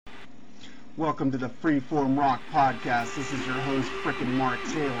Welcome to the Freeform Rock Podcast. This is your host, frickin' Mark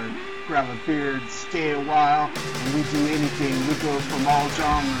Taylor. Grab a beard, stay a while, and we do anything. We go from all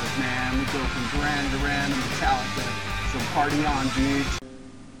genres, man. We go from Duran Duran to Metallica. So party on, dudes.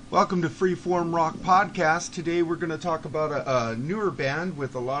 Welcome to Freeform Rock Podcast. Today we're going to talk about a newer band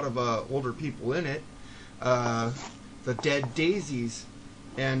with a lot of older people in it, the Dead Daisies.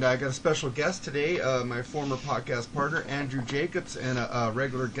 And I got a special guest today, my former podcast partner, Andrew Jacobs, and a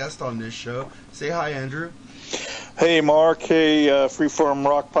regular guest on this show. Say hi, Andrew. Hey, Mark. Hey, Freeform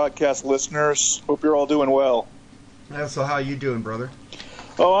Rock Podcast listeners. Hope you're all doing well. Yeah, so how you doing, brother?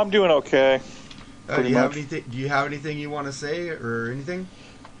 Oh, I'm doing okay. Do you have anything you want to say or anything?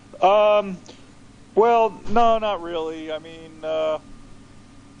 Well, no, not really. I mean,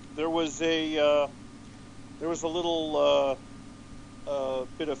 there was a little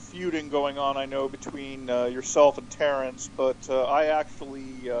bit of feuding going on, I know, between yourself and Terrence, but I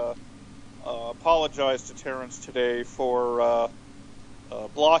actually apologized to Terrence today for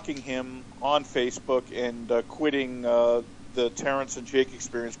blocking him on Facebook and quitting the Terrence and Jake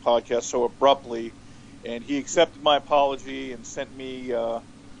Experience podcast so abruptly, and he accepted my apology and sent me a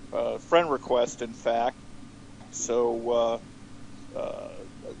friend request, in fact. So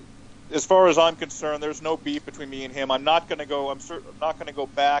as far as I'm concerned, there's no beef between me and him. I'm not going to go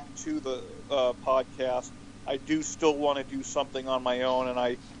back to the podcast. I do still want to do something on my own, and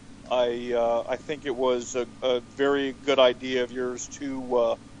I think it was a very good idea of yours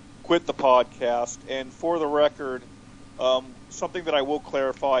to quit the podcast. And for the record, something that I will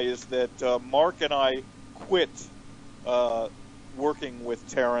clarify is that Mark and I quit working with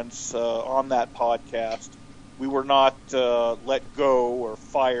Terrence on that podcast. We were not let go or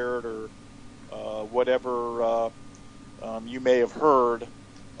fired or whatever you may have heard.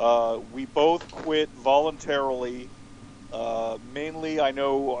 We both quit voluntarily. Mainly, I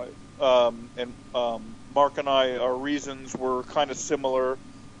know, and Mark and I, our reasons were kind of similar.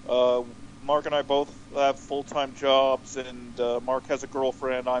 Mark and I both have full-time jobs, and Mark has a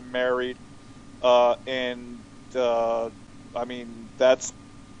girlfriend. I'm married. And I mean, that's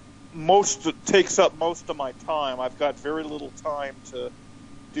takes up most of my time. I've got very little time to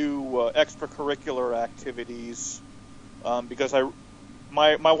do extracurricular activities because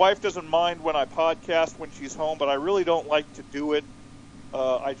my wife doesn't mind when I podcast when she's home, but I really don't like to do it.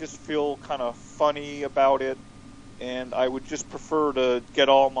 I just feel kind of funny about it, and I would just prefer to get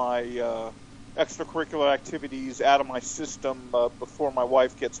all my extracurricular activities out of my system before my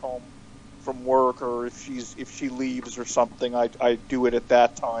wife gets home from work, or if she leaves or something. I do it at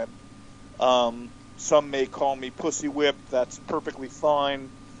that time. Some may call me pussy whipped. That's perfectly fine.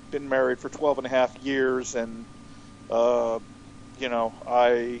 Been married for 12 and a half years, and it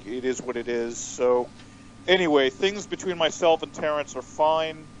is what it is. So anyway, things between myself and Terrence are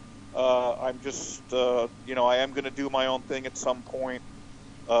fine. I'm just I am going to do my own thing at some point,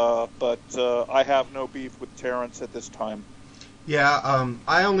 but I have no beef with Terrence at this time. Yeah,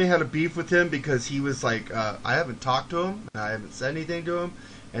 I only had a beef with him because he was like, I haven't talked to him, I haven't said anything to him,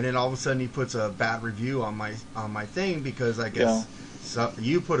 and then all of a sudden he puts a bad review on my thing because I guess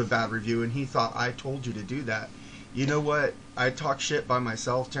you put a bad review and he thought I told you to do that. You know what? I talk shit by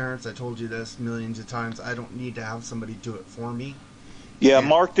myself, Terrence. I told you this millions of times. I don't need to have somebody do it for me. Yeah, and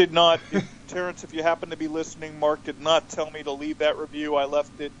Mark did not. Terrence, if you happen to be listening, Mark did not tell me to leave that review. I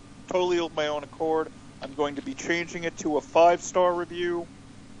left it totally of my own accord. I'm going to be changing it to a 5-star review,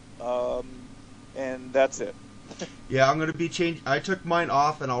 and that's it. Yeah, I'm going to be changing. I took mine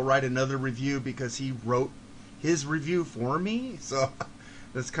off, and I'll write another review because he wrote his review for me. So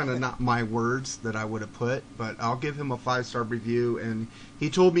that's kind of not my words that I would have put, but I'll give him a 5-star review. And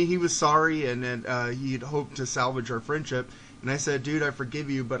he told me he was sorry and that he'd hoped to salvage our friendship. And I said, dude, I forgive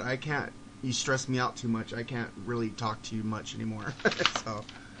you, but I can't. You stress me out too much. I can't really talk to you much anymore. So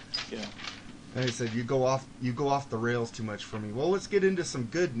yeah. And I said, you go off the rails too much for me. Well, let's get into some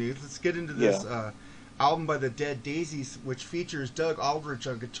good news. Let's get into this album by the Dead Daisies, which features Doug Aldrich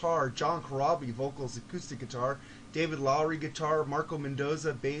on guitar, John Corabi vocals, acoustic guitar, David Lowery guitar, Marco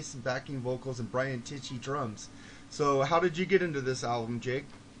Mendoza bass and backing vocals, and Brian Tichy drums. So how did you get into this album, Jake?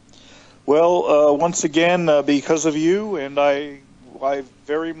 Well, once again, because of you, and I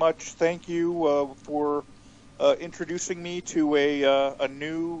very much thank you for introducing me to a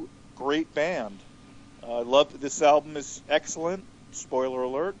new great band. I love this album. Is excellent. Spoiler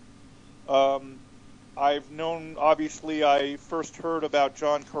alert. I've known, obviously, I first heard about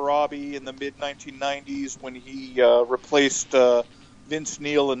John Corabi in the mid-1990s when he replaced Vince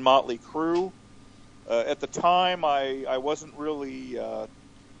Neil in Motley Crue. At the time, I wasn't really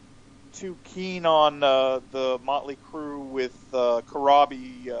too keen on the Motley Crue with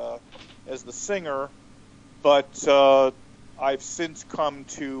Corabi as the singer, but I've since come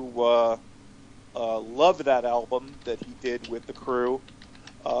to love that album that he did with the Crue,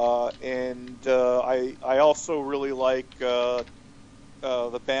 and I also really like the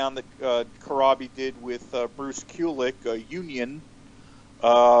band that Corabi did with Bruce Kulick, Union.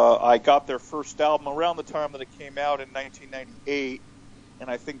 I got their first album around the time that it came out in 1998, and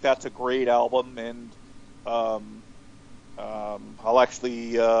I think that's a great album, and I'll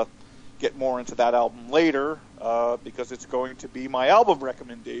actually get more into that album later because it's going to be my album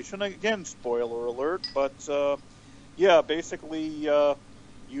recommendation. Again, spoiler alert, but yeah, basically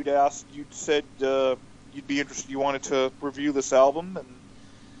you'd said you'd be interested, you wanted to review this album, and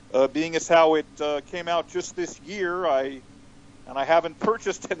being as how it came out just this year, I haven't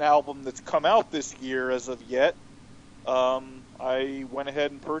purchased an album that's come out this year as of yet. I went ahead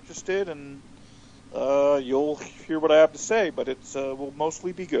and purchased it, and you'll hear what I have to say, but it will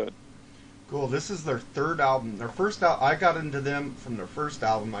mostly be good. Cool. This is their third album. Their first album, I got into them from their first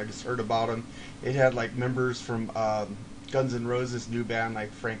album. I just heard about them. It had like members from Guns N' Roses' new band,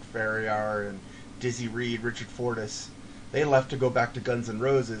 like Frank Ferrier and Dizzy Reed, Richard Fortus. They left to go back to Guns N'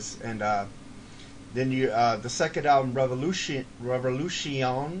 Roses, and then the second album, Revolution,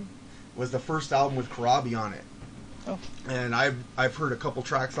 was the first album with Corabi on it. Oh. And I've heard a couple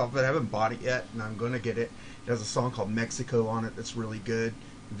tracks off of it. I haven't bought it yet, and I'm gonna get it. It has a song called Mexico on it that's really good.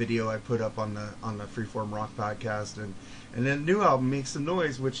 Video I put up on the Freeform Rock podcast, and then the new album, Make Some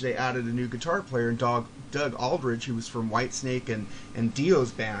Noise, which they added a new guitar player, and Doug Aldridge, who was from Whitesnake and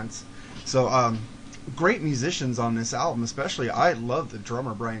Dio's bands. So great musicians on this album. Especially I love the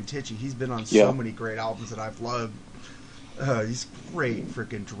drummer Brian Tichy. He's been on so many great albums that I've loved. He's a great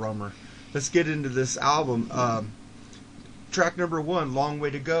freaking drummer. Let's get into this album. Track number 1, Long Way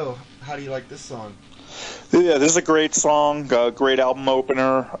to Go. How do you like this song? Yeah, this is a great song, great album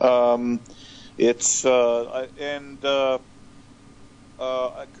opener. It's one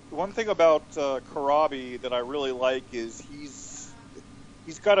thing about Corabi that I really like is he's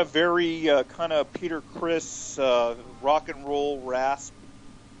got a very kind of Peter Criss rock and roll rasp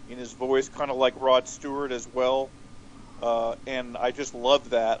in his voice, kind of like Rod Stewart as well. And I just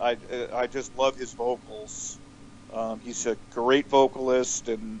love that. I just love his vocals. He's a great vocalist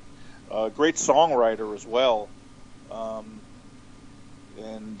and great songwriter as well.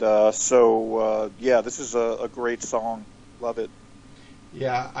 Yeah, this is a great song. Love it.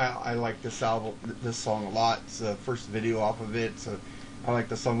 Yeah, I like this song a lot. It's the first video off of it, so I like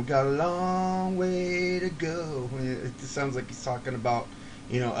the song. We got a long way to go. It sounds like he's talking about,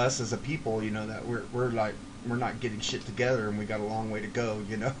 us as a people, that we're not getting shit together and we got a long way to go,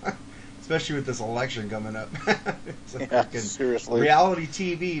 Especially with this election coming up. It's seriously. Reality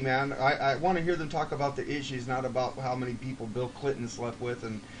TV, man. I want to hear them talk about the issues, not about how many people Bill Clinton slept with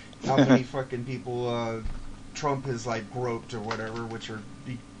and how many fucking people Trump has groped or whatever, which are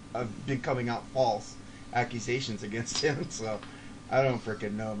been coming out false accusations against him. So I don't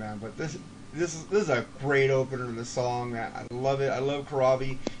freaking know, man. But this is a great opener to the song. I love it. I love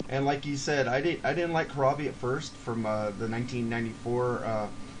Corabi, and like you said, I didn't like Corabi at first from the 1994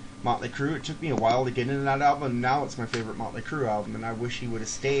 Motley Crue. It took me a while to get into that album, and now it's my favorite Motley Crue album, and I wish he would have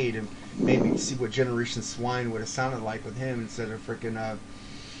stayed and maybe see what Generation Swine would have sounded like with him instead of freaking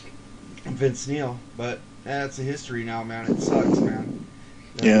Vince Neil. But that's a history now, man. It sucks, man.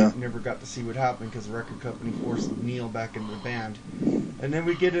 Yeah. Never got to see what happened because the record company forced Neil back into the band. And then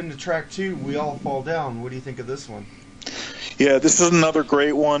we get into track 2, We All Fall Down. What do you think of this one? Yeah, this is another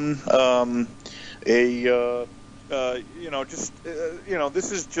great one. This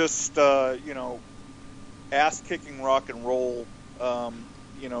is just, ass-kicking rock and roll,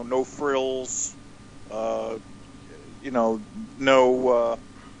 no frills, no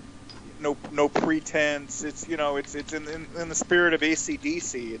pretense. It's, it's in the spirit of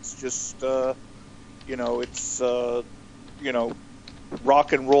AC/DC. It's just,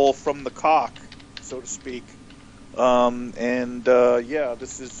 rock and roll from the cock, so to speak.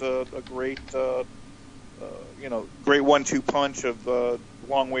 This is a great, great 1-2 punch of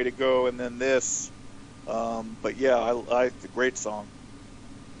Long Way to Go, and then this. But yeah, it's a great song.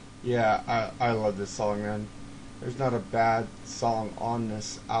 Yeah, I love this song, man. There's not a bad song on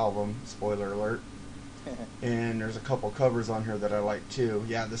this album, spoiler alert. And there's a couple covers on here that I like too.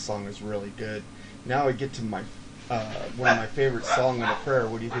 Yeah, this song is really good. Now I get to my one of my favorite songs in a prayer.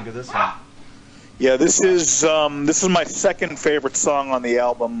 What do you think of this one? Yeah, this is my second favorite song on the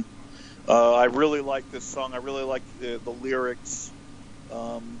album. I really like this song. I really like the lyrics,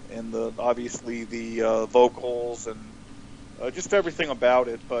 and obviously the vocals, and just everything about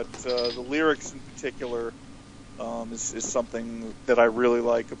it. But the lyrics in particular is something that I really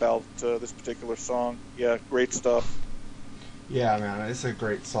like about this particular song. Yeah, great stuff. Yeah, man, it's a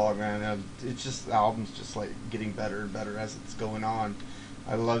great song, man. It's just, the album's just like getting better and better as it's going on.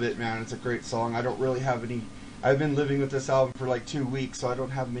 I love it, man. It's a great song. I don't really have any. I've been living with this album for like 2 weeks, so I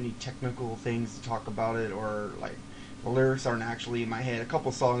don't have many technical things to talk about it, or like the lyrics aren't actually in my head. A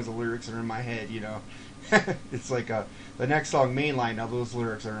couple songs, the lyrics are in my head, you know. It's like the next song, Mainline. Now those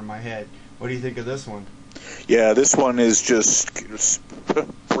lyrics are in my head. What do you think of this one? Yeah, this one is just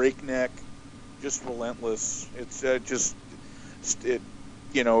breakneck, just relentless. It's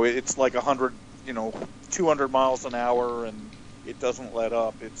it's like 100, 200 miles an hour, and it doesn't let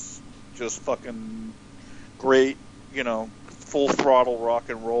up. It's just fucking great, full throttle rock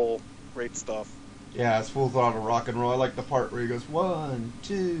and roll. Great stuff. Yeah, it's full throttle rock and roll. I like the part where he goes 1,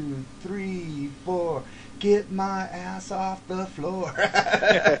 2, 3, 4. Get my ass off the floor.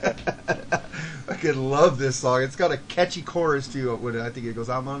 I could love this song. It's got a catchy chorus too. I think it goes,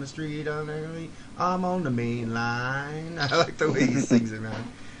 I'm on the street, I'm on the main line. I like the way he sings it, man.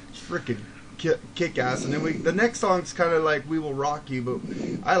 It's freaking kick ass. And then the next song's kind of like We Will Rock You, but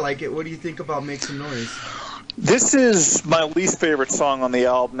I like it. What do you think about Make Some Noise? This is my least favorite song on the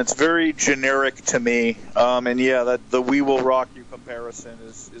album. It's very generic to me. And yeah, that the We Will Rock You comparison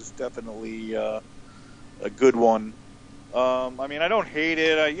is definitely a good one. I mean, I don't hate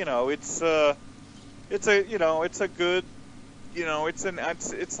it.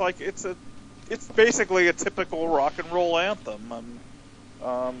 It's basically a typical rock and roll anthem.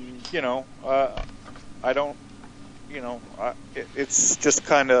 It's just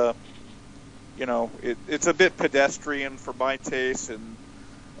kind of, it's a bit pedestrian for my taste, and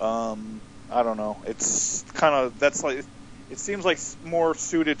I don't know. It's kind of, it seems like more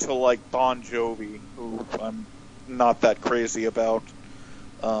suited to like Bon Jovi, who I'm not that crazy about.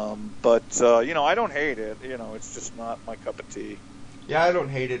 But I don't hate it. It's just not my cup of tea. Yeah, I don't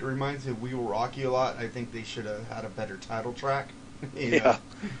hate it. It reminds me of We Will Rock You a lot. I think they should have had a better title track. Yeah.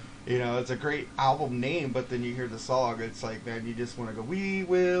 It's a great album name, but then you hear the song, it's like, man, you just want to go, we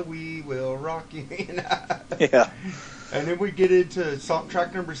will rock you. Yeah. And then we get into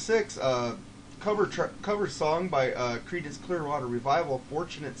track number 6, cover song by Creedence Clearwater Revival,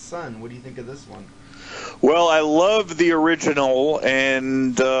 Fortunate Son. What do you think of this one? Well, I love the original,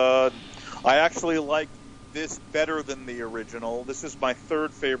 and I actually like this better than the original. This is my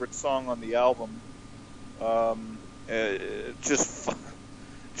third favorite song on the album. Just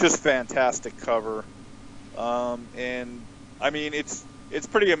fantastic cover. And I mean, it's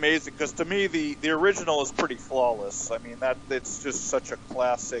pretty amazing, because to me the original is pretty flawless. I mean, it's just such a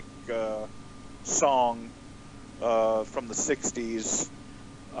classic song from the 60s.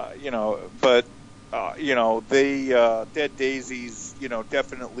 But they Dead Daisies,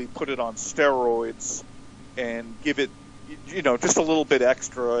 definitely put it on steroids and give it, just a little bit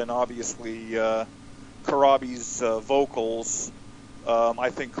extra. And obviously, Corabi's vocals. I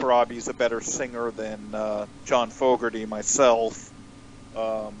think Corabi's a better singer than John Fogerty myself.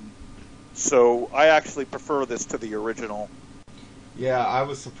 So I actually prefer this to the original. Yeah, I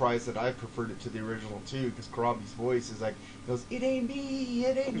was surprised that I preferred it to the original too, because Corabi's voice is like, goes, it ain't me.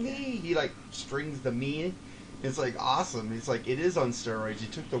 He like strings the me. It's like awesome. It's like, it is on steroids. You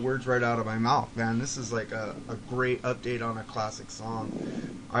took the words right out of my mouth, man. This is like a great update on a classic song.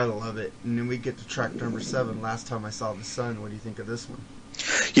 I love it. And then we get to track number 7, Last Time I Saw the Sun. What do you think of this one?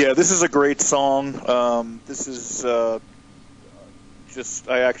 Yeah, this is a great song. This is I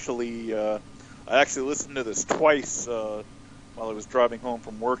actually listened to this twice while I was driving home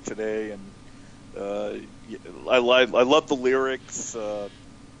from work today, and I love the lyrics, and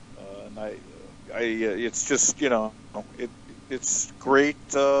it's just it's great,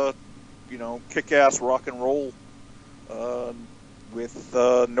 kick-ass rock and roll with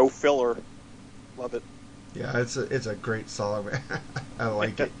no filler. Love it. Yeah, it's a great song, man. I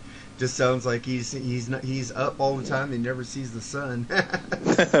like it. Just sounds like he's up all the time and never sees the sun.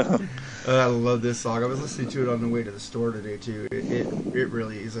 I love this song. I was listening to it on the way to the store today too. It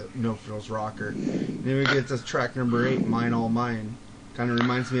really is a no frills rocker. Then we get to track number 8, Mine All Mine. Kind of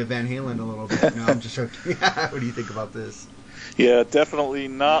reminds me of Van Halen a little bit. No, I'm just joking. What do you think about this? Yeah, definitely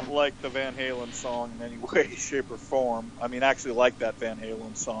not like the Van Halen song in any way, shape, or form. I mean, actually like that Van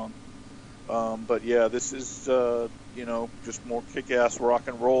Halen song. But yeah, this is, just more kick-ass rock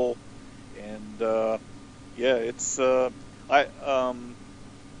and roll. And, yeah, it's,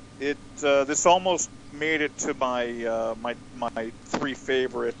 this almost made it to my 3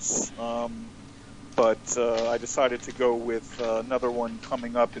 favorites. But I decided to go with another one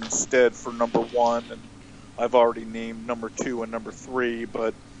coming up instead for number 1. And I've already named number 2 and number 3,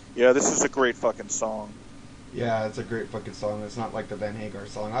 but yeah, this is a great fucking song. Yeah, it's a great fucking song. It's not like the Van Hagar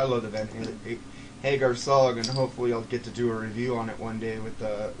song. I love the Van Hagar song, and hopefully I'll get to do a review on it one day with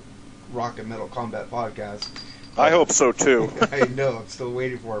the Rock and Metal Combat podcast. I hope so too. I know. I'm still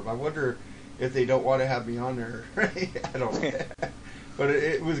waiting for it. I wonder if they don't want to have me on there. I don't know. But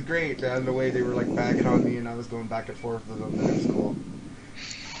it was great, man, the way they were like bagging on me, and I was going back and forth with them. It was cool.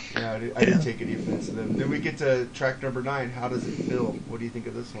 Yeah, I didn't take any offense to them. Then we get to track number 9. How does it feel? What do you think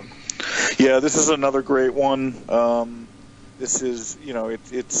of this one? Yeah, this is another great one. This is,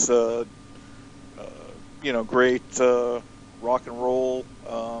 it's great rock and roll.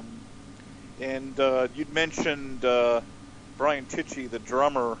 And you'd mentioned Brian Tichy, the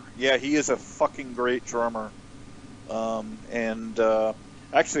drummer. Yeah, he is a fucking great drummer. And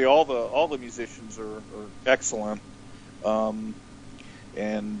actually, all the musicians are excellent. But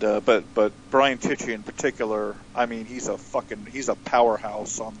Brian Tichy in particular, I mean, he's a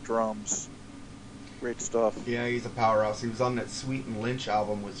powerhouse on drums. Great stuff. Yeah, he's a powerhouse. He was on that Sweet and Lynch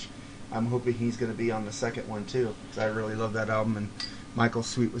album, which I'm hoping he's going to be on the second one too, because I really love that album. And Michael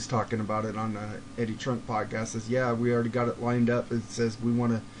Sweet was talking about it on the Eddie Trunk podcast. Says, yeah, we already got it lined up. It says we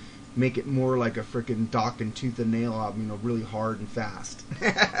want to make it more like a freaking Dock and Tooth and Nail album, really hard and fast.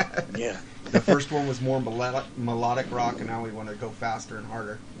 Yeah. The first one was more melodic rock, and now we want to go faster and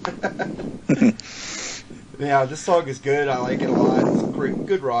harder. Yeah, this song is good. I like it a lot. It's a great,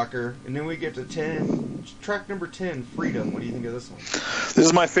 good rocker. And then we get to track number 10, Freedom. What do you think of this one? This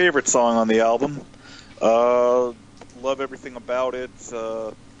is my favorite song on the album. Love everything about it. It's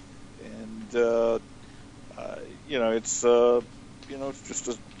just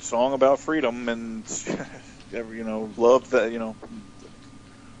a song about freedom, and love that.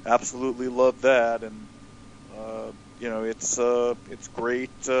 Absolutely love that, and it's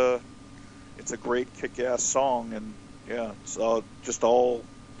great. It's a great kick-ass song, and yeah, it's just all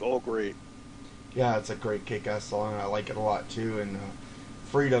great. Yeah, it's a great kick-ass song. I like it a lot too. And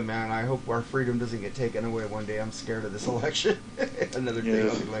freedom, man. I hope our freedom doesn't get taken away one day. I'm scared of this election. Another day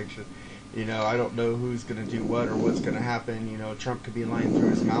of election. I don't know who's going to do what or what's going to happen. Trump could be lying through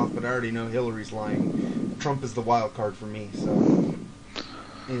his mouth, but I already know Hillary's lying. Trump is the wild card for me. So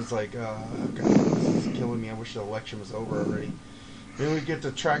he's like, God, this is killing me. I wish the election was over already. Then we get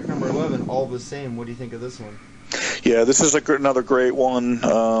to track number 11, All the Same. What do you think of this one? Yeah, this is another great one.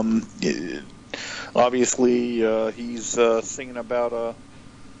 Obviously, he's singing about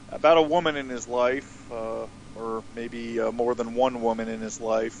a woman in his life, or maybe more than one woman in his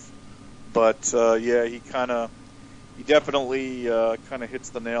life. But he definitely kind of hits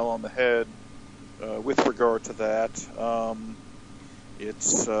the nail on the head with regard to that.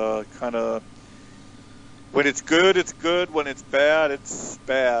 It's kind of, when it's good, it's good. When it's bad, it's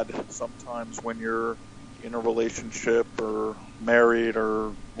bad. Sometimes when you're in a relationship or married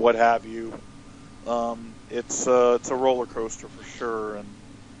or what have you, it's a roller coaster for sure. And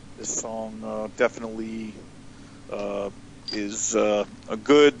this song definitely is a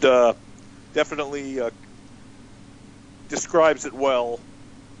good, definitely describes it well.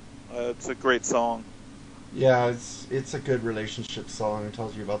 It's a great song. Yeah, it's a good relationship song. It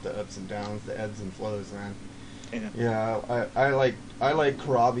tells you about the ups and downs, the ebbs and flows, man. Yeah, I like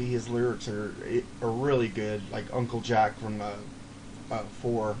Corabi. His lyrics are really good. Like Uncle Jack from the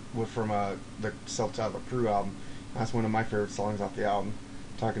Self-Titled Crew album. That's one of my favorite songs off the album.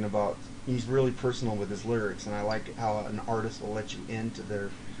 Talking about, he's really personal with his lyrics, and I like how an artist will let you into their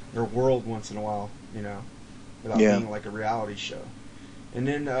world once in a while, without being like a reality show. And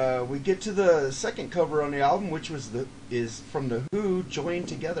then we get to the second cover on the album, which is from The Who, Joined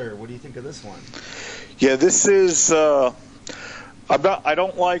Together. What do you think of this one? Yeah, this is I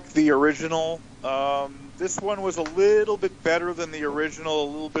don't like the original. This one was a little bit better than the original, a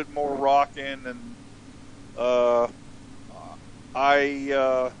little bit more rockin', and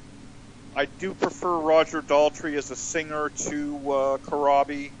I do prefer Roger Daltrey as a singer to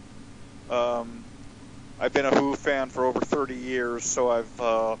Corabi. I've been a Who fan for over 30 years, so I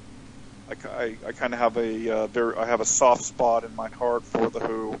kind of have I have a soft spot in my heart for the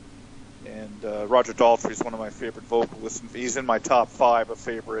Who, and Roger Daltrey is one of my favorite vocalists. He's in my top 5 of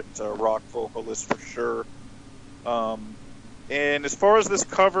favorite rock vocalists for sure. And as far as this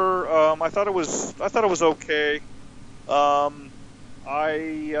cover, I thought it was okay. I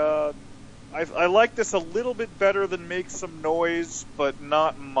like this a little bit better than Make Some Noise, but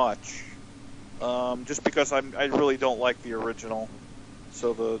not much. Just because I really don't like the original,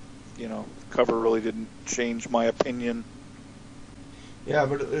 so the cover really didn't change my opinion. Yeah,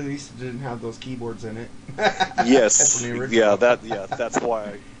 but at least it didn't have those keyboards in it. Yes, that's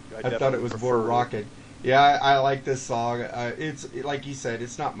why I thought it was more rocking. Yeah, I like this song. It's like you said,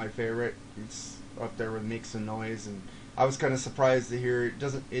 it's not my favorite. It's up there with "Make Some Noise," and I was kind of surprised to hear it.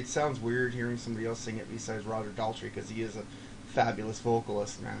 Doesn't it sounds weird hearing somebody else sing it besides Roger Daltrey because he is a fabulous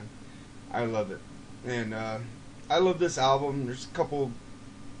vocalist, man. I love it, and I love this album. There's a couple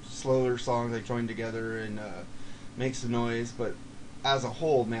slower songs they joined together and "Make Some Noise," but as a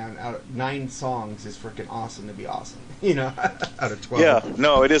whole, man, out of 9 songs is freaking awesome to be awesome. You know, out of 12. Yeah,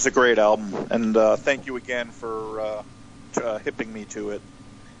 no, it is a great album, and thank you again for hipping me to it.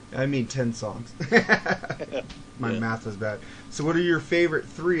 I mean 10 songs. My math was bad. So what are your favorite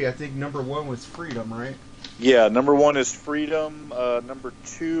 3? I think number 1 was Freedom, right? Yeah, number 1 is Freedom, number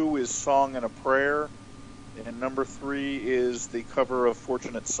 2 is Song and a Prayer, and number 3 is the cover of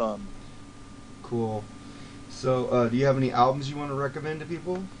Fortunate Son. Cool. So do you have any albums you want to recommend to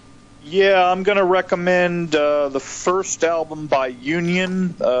people? Yeah, I'm going to recommend the first album by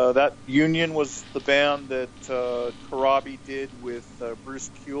Union. That Union was the band that Corabi did with Bruce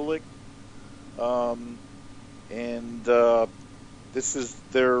Kulick. And this is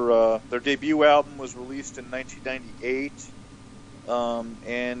their debut album was released in 1998.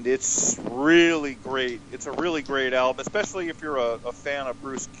 And it's really great. It's a really great album, especially if you're a fan of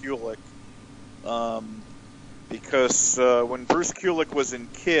Bruce Kulick. Because when Bruce Kulick was in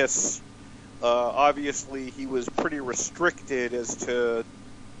Kiss, obviously he was pretty restricted as to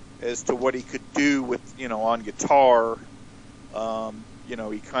what he could do with on guitar.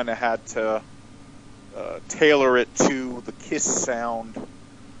 He kind of had to tailor it to the Kiss sound.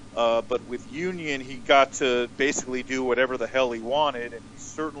 But with Union, he got to basically do whatever the hell he wanted, and he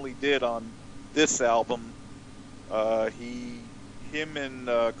certainly did on this album. Him and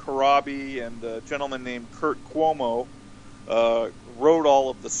Corabi and a gentleman named Kurt Cuomo wrote all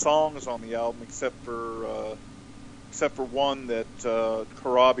of the songs on the album except for one that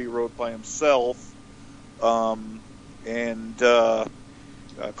Corabi wrote by himself. Kurt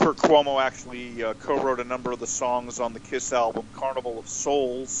Cuomo actually co-wrote a number of the songs on the Kiss album Carnival of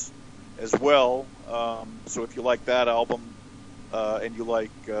Souls as well. So if you like that album and you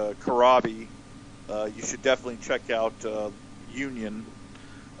like Corabi, you should definitely check out Union.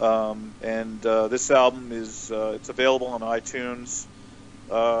 This album is it's available on iTunes.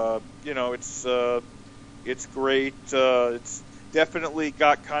 It's great. It's definitely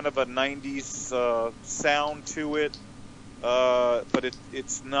got kind of a 90s sound to it, but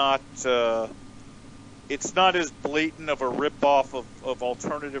it's not as blatant of a rip-off of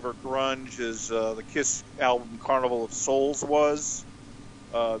alternative or grunge as the Kiss album Carnival of Souls was.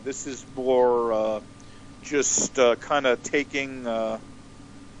 This is more just kind of taking I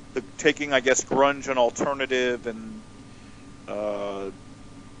guess grunge and alternative and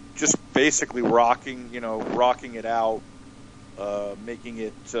just basically rocking it out, making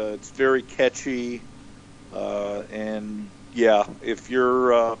it it's very catchy, and yeah, if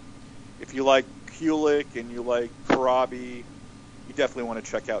you like Kulick and you like Corabi, you definitely want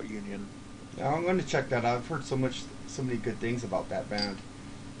to check out Union. Yeah, I'm going to check that out. I've heard so many good things about that band.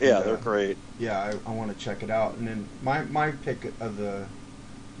 Yeah, they're great. Yeah, I want to check it out. And then my pick of the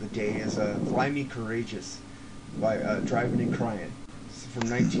day is "Fly Me Courageous" by Driving and Crying. It's from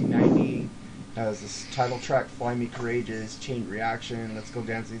 1990. Has this title track, "Fly Me Courageous," "Chain Reaction," "Let's Go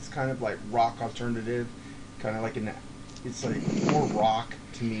Dancing." It's kind of like rock alternative, kind of like it's like more rock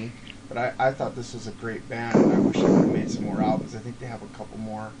to me. But I thought this was a great band, and I wish they would have made some more albums. I think they have a couple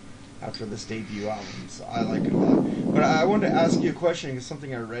more after this debut album, so I like it a lot. But I wanted to ask you a question. It's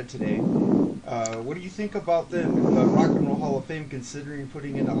something I read today. What do you think about the Rock and Roll Hall of Fame considering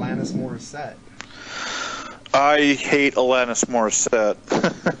putting in Alanis Morissette? I hate Alanis Morissette.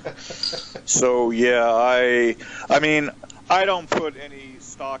 So yeah, I mean, I don't put any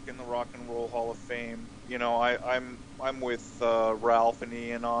stock in the Rock and Roll Hall of Fame. I'm with Ralph and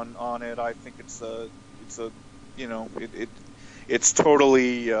Ian on it. I think it's it's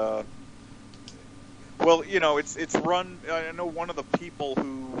totally it's run. I know one of the people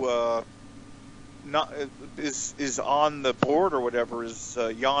who is on the board or whatever is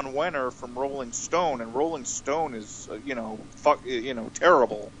Jan Wenner from Rolling Stone, and Rolling Stone is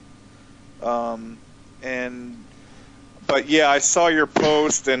terrible. But yeah, I saw your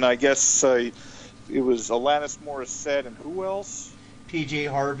post, and I guess it was Alanis Morissette and who else? PJ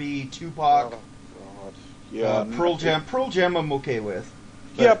Harvey, Tupac. Oh, God. Yeah, Pearl Jam. Pearl Jam, I'm okay with.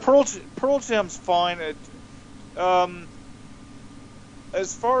 Yeah, Pearl Jam's fine.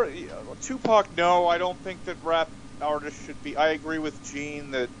 As far Tupac, no, I don't think that rap artists should be. I agree with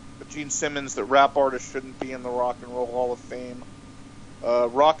Gene Simmons that rap artists shouldn't be in the Rock and Roll Hall of Fame.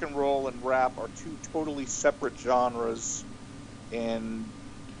 Rock and roll and rap are two totally separate genres, and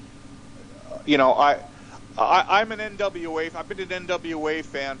I'm an NWA. I've been an NWA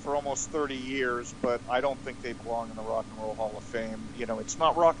fan for almost 30 years, but I don't think they belong in the Rock and Roll Hall of Fame. You know, it's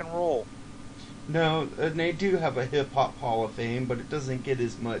not rock and roll. No, they do have a hip hop Hall of Fame, but it doesn't get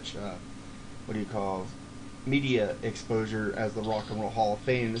as much media exposure as the Rock and Roll Hall of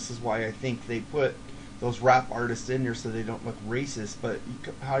Fame. This is why I think they put those rap artists in there so they don't look racist. But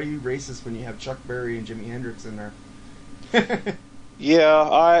how are you racist when you have Chuck Berry and Jimi Hendrix in there? Yeah,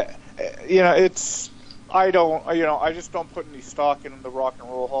 I just don't put any stock in the Rock and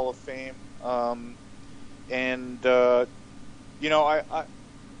Roll Hall of Fame. I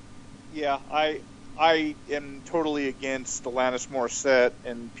am totally against Alanis Morissette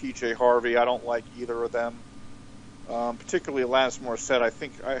and PJ Harvey. I don't like either of them. Particularly Alanis Morissette.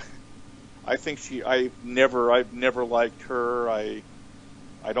 I've never liked her. I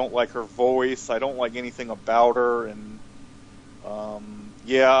don't like her voice. I don't like anything about her, and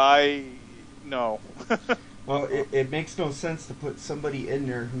no. Well, it makes no sense to put somebody in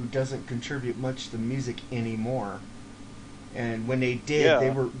there who doesn't contribute much to music anymore. And when they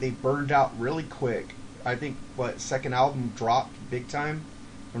did, they burned out really quick. I think second album dropped big time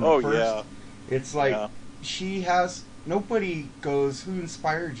from the first. Yeah. It's like nobody goes, who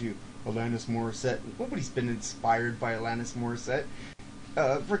inspired you? Alanis Morissette. Nobody's been inspired by Alanis Morissette.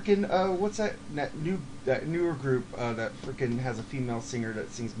 What's that newer group that freaking has a female singer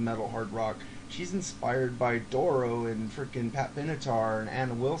that sings metal hard rock? She's inspired by Doro and freaking Pat Benatar and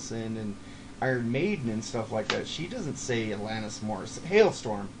Anna Wilson and Iron Maiden and stuff like that. She doesn't say Alanis Morissette.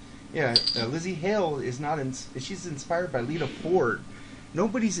 Hailstorm. Yeah, Lizzie Hale is not. She's inspired by Lita Ford.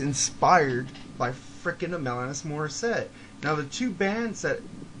 Nobody's inspired by freaking Alanis Morissette. Now the two bands that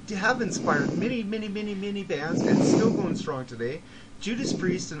have inspired many bands and still going strong today, Judas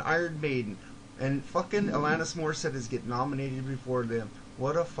Priest and Iron Maiden, and fucking Alanis Morissette is getting nominated before them.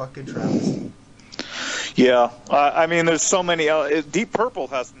 What a fucking travesty. Yeah, I mean, there's so many. Deep Purple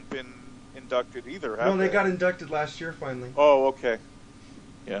hasn't been inducted either, have they got inducted last year finally. Oh, okay.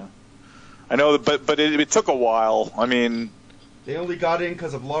 Yeah, I know, but it took a while. I mean, they only got in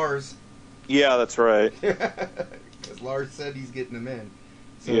because of Lars. Yeah, that's right. Because Lars said he's getting them in.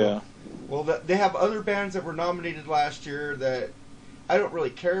 So, yeah. Well, they have other bands that were nominated last year that I don't really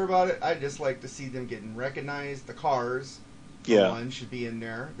care about it. I just like to see them getting recognized. The Cars, one, should be in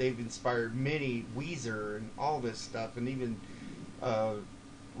there. They've inspired many, Weezer and all this stuff, and even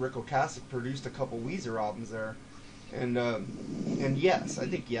Rick Ocasek produced a couple Weezer albums there. And Yes, I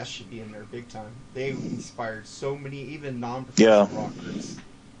think Yes should be in there big time. They inspired so many, even non-professional rockers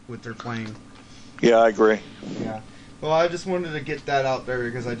with their playing. Yeah, I agree. Yeah. Well, I just wanted to get that out there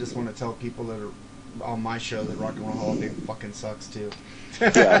because I just want to tell people that are on my show that Rock and Roll Hall of Fame fucking sucks too.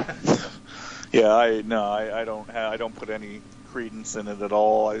 Yeah. Yeah, I don't put any credence in it at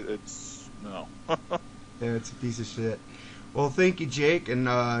all. No. Yeah, it's a piece of shit. Well, thank you, Jake, and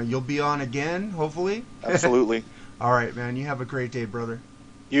you'll be on again, hopefully. Absolutely. All right, man. You have a great day, brother.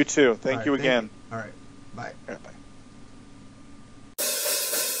 You too. Thank you again. All right. Bye. All right, bye.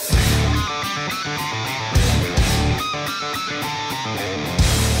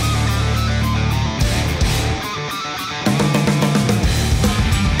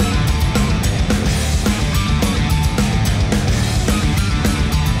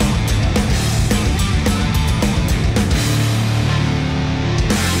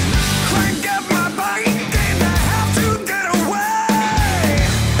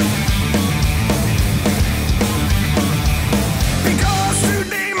 Because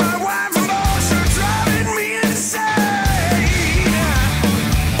today my wife and boss are driving me insane.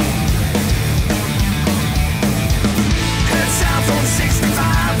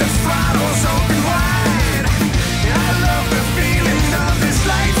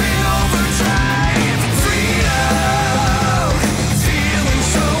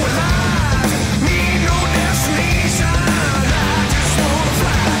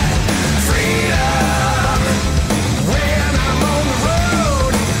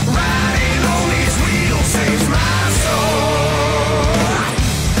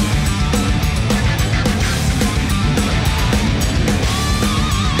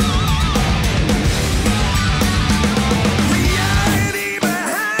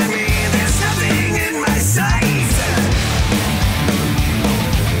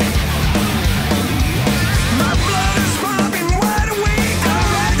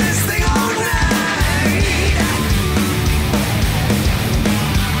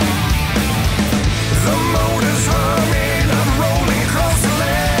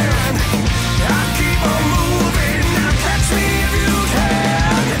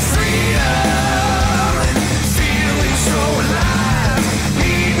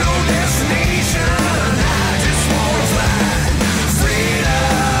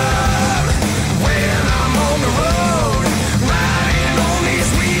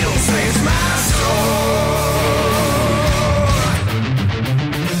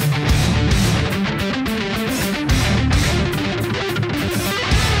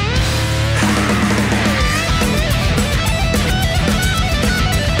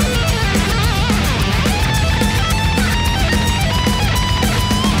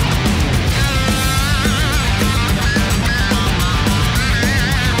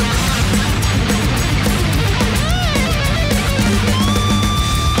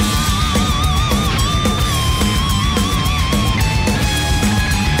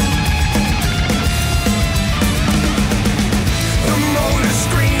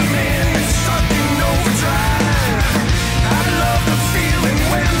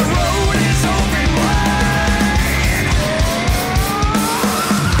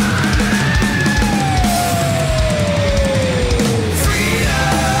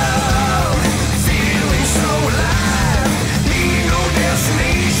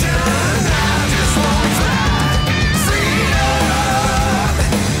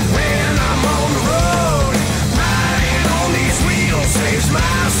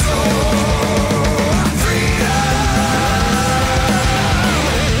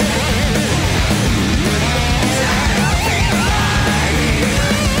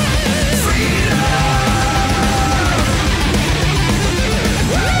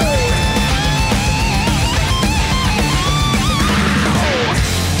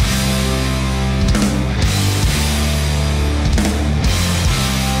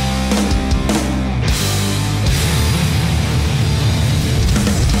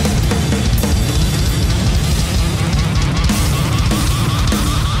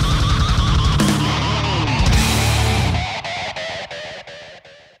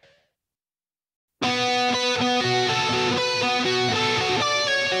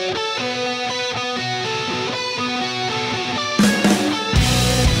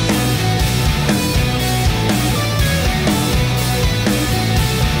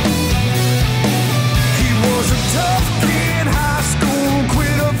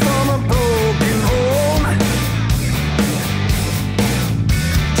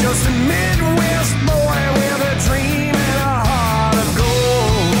 just a Midwest boy with a dream and a heart of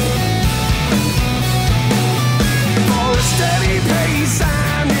gold. For a steady pace,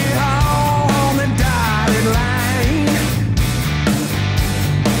 signed it all on the dotted line.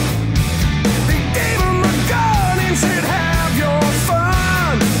 They gave him a gun and said, have your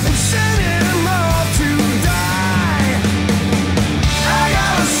fun, and sent him off to die. I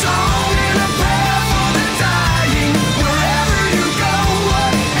got a song and a prayer for the dying. Wherever you go,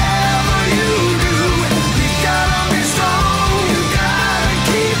 whatever you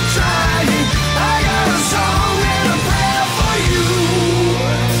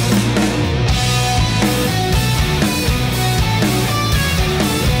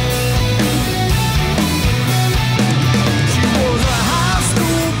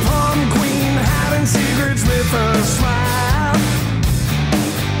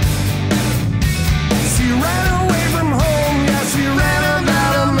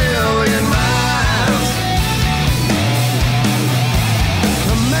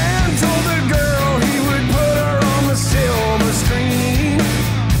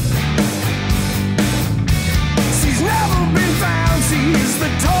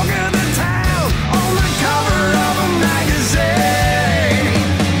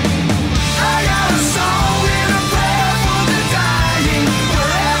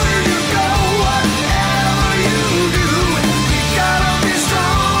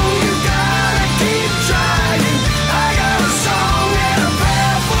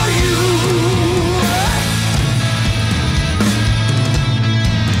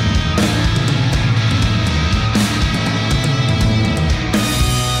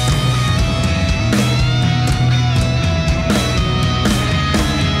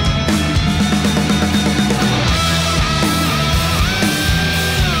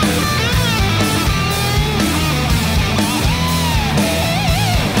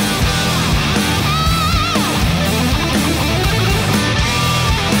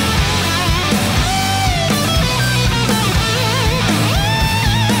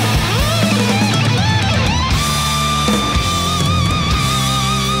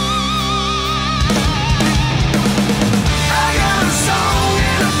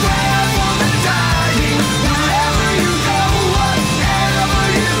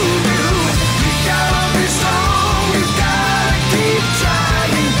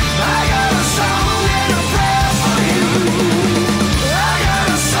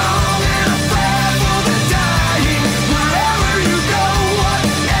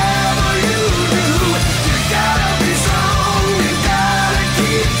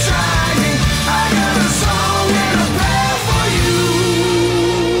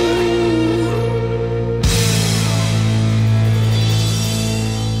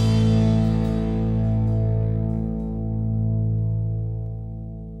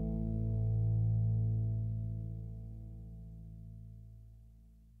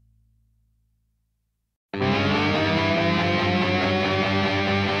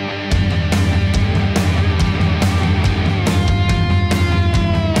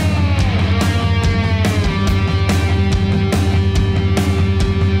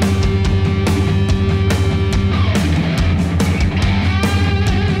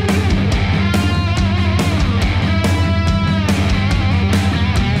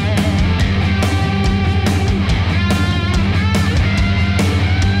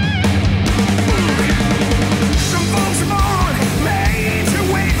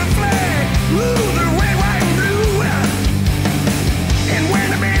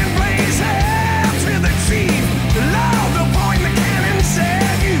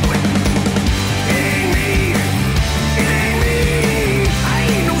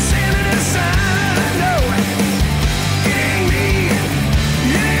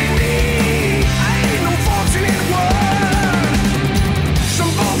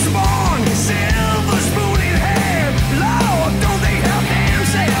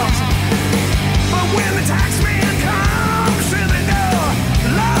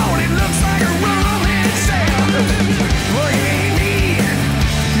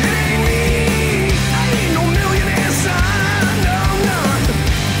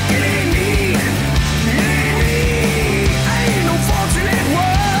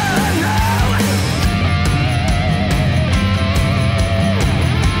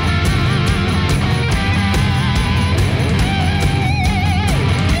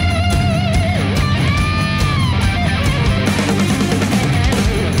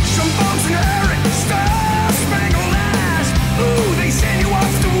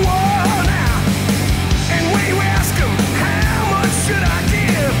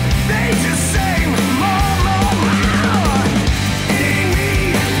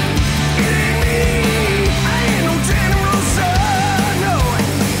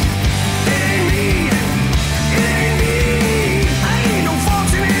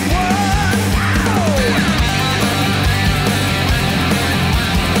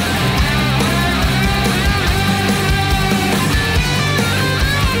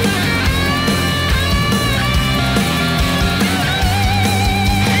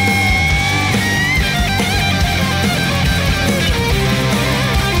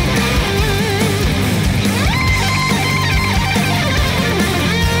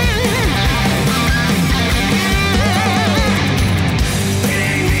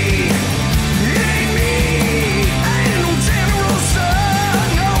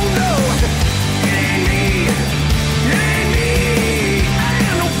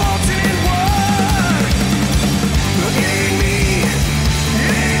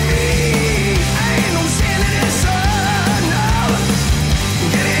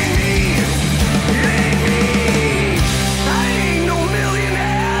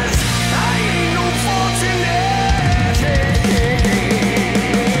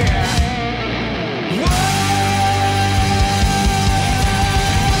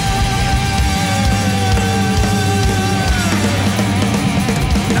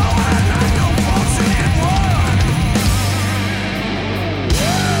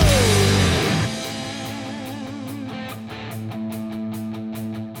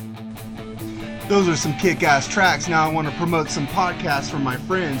Those are some kick-ass tracks. Now I want to promote some podcasts for my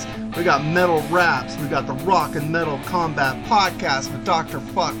friends. We got Metal Raps. We got the Rock and Metal Combat Podcast with Dr.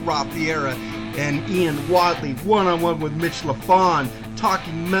 Fuck Rob Vieira and Ian Wadley. One-on-one with Mitch LaFawn.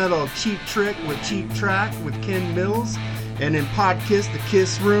 Talking Metal, Cheap Trick with Cheap Track with Ken Mills. And in Podkiss, the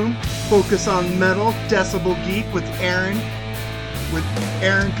Kiss Room. Focus on Metal, Decibel Geek with Aaron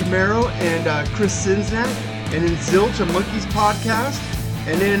Camaro and Chris Sinsnak. And in Zilch, a Monkeys podcast.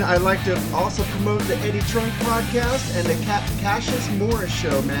 And then I like to also promote the Eddie Trunk podcast and the Cassius Morris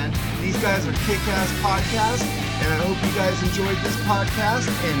show, man. These guys are kick-ass podcasts, and I hope you guys enjoyed this podcast,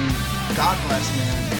 and God bless, man.